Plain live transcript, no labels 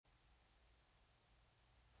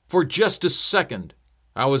For just a second,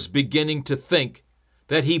 I was beginning to think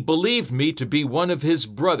that he believed me to be one of his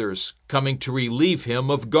brothers coming to relieve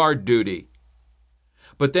him of guard duty.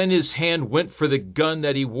 But then his hand went for the gun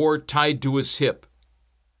that he wore tied to his hip.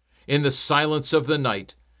 In the silence of the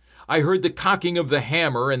night, I heard the cocking of the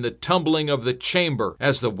hammer and the tumbling of the chamber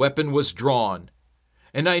as the weapon was drawn,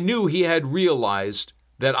 and I knew he had realized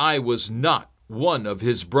that I was not one of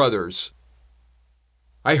his brothers.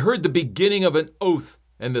 I heard the beginning of an oath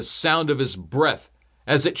and the sound of his breath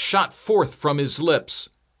as it shot forth from his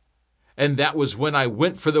lips, and that was when I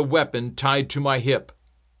went for the weapon tied to my hip.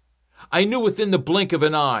 I knew within the blink of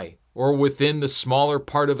an eye, or within the smaller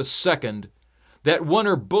part of a second, that one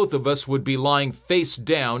or both of us would be lying face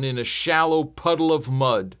down in a shallow puddle of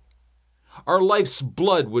mud. Our life's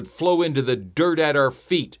blood would flow into the dirt at our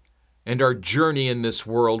feet, and our journey in this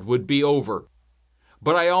world would be over.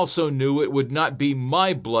 But I also knew it would not be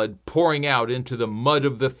my blood pouring out into the mud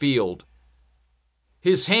of the field.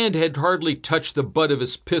 His hand had hardly touched the butt of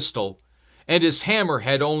his pistol, and his hammer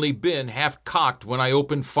had only been half cocked when I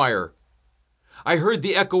opened fire. I heard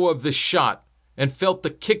the echo of the shot and felt the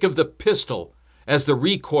kick of the pistol as the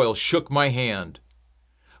recoil shook my hand.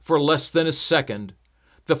 For less than a second,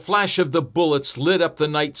 the flash of the bullets lit up the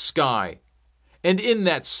night sky, and in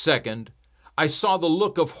that second, I saw the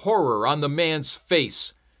look of horror on the man's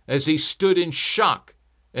face as he stood in shock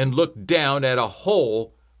and looked down at a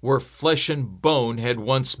hole where flesh and bone had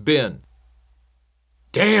once been.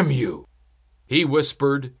 "Damn you!" he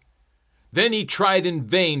whispered. Then he tried in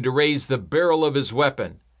vain to raise the barrel of his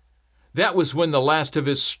weapon. That was when the last of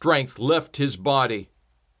his strength left his body.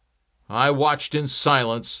 I watched in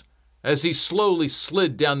silence as he slowly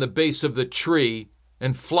slid down the base of the tree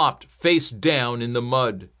and flopped face down in the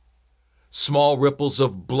mud. Small ripples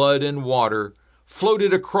of blood and water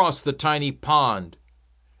floated across the tiny pond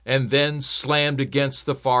and then slammed against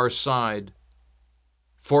the far side.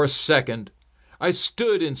 For a second, I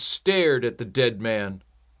stood and stared at the dead man,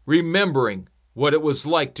 remembering what it was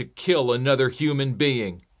like to kill another human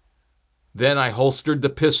being. Then I holstered the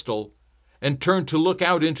pistol and turned to look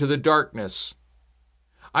out into the darkness.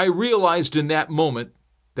 I realized in that moment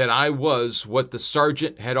that I was what the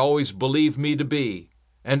sergeant had always believed me to be,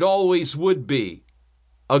 and always would be,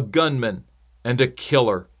 a gunman and a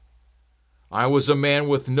killer. I was a man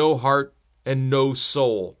with no heart and no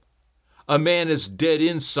soul, a man as dead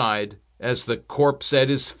inside as the corpse at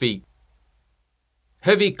his feet.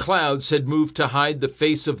 Heavy clouds had moved to hide the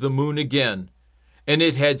face of the moon again, and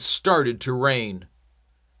it had started to rain.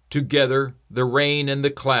 Together, the rain and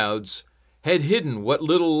the clouds had hidden what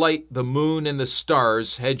little light the moon and the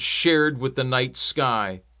stars had shared with the night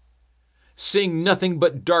sky. Seeing nothing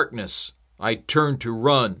but darkness, I turned to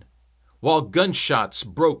run, while gunshots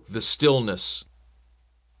broke the stillness.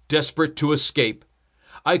 Desperate to escape,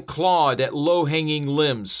 I clawed at low-hanging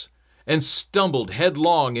limbs and stumbled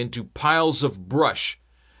headlong into piles of brush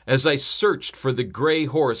as I searched for the gray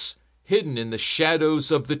horse hidden in the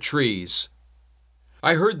shadows of the trees.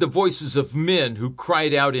 I heard the voices of men who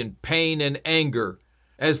cried out in pain and anger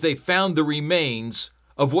as they found the remains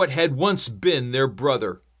of what had once been their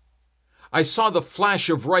brother. I saw the flash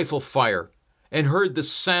of rifle fire and heard the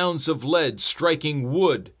sounds of lead striking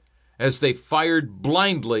wood as they fired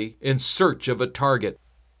blindly in search of a target.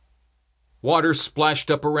 Water splashed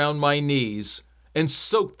up around my knees and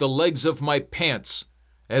soaked the legs of my pants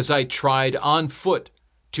as I tried on foot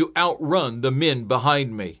to outrun the men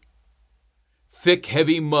behind me. Thick,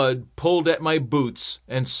 heavy mud pulled at my boots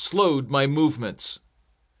and slowed my movements.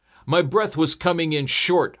 My breath was coming in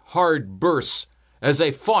short, hard bursts as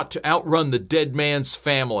I fought to outrun the dead man's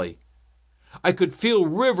family. I could feel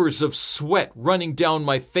rivers of sweat running down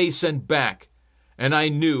my face and back, and I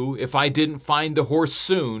knew if I didn't find the horse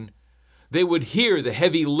soon, they would hear the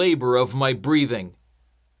heavy labor of my breathing.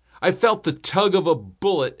 I felt the tug of a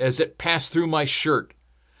bullet as it passed through my shirt,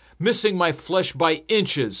 missing my flesh by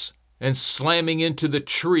inches and slamming into the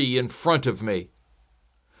tree in front of me.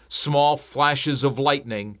 Small flashes of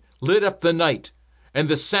lightning lit up the night, and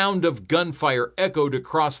the sound of gunfire echoed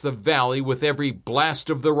across the valley with every blast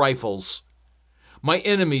of the rifles. My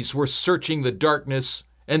enemies were searching the darkness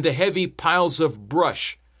and the heavy piles of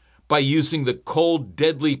brush by using the cold,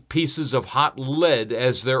 deadly pieces of hot lead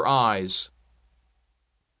as their eyes.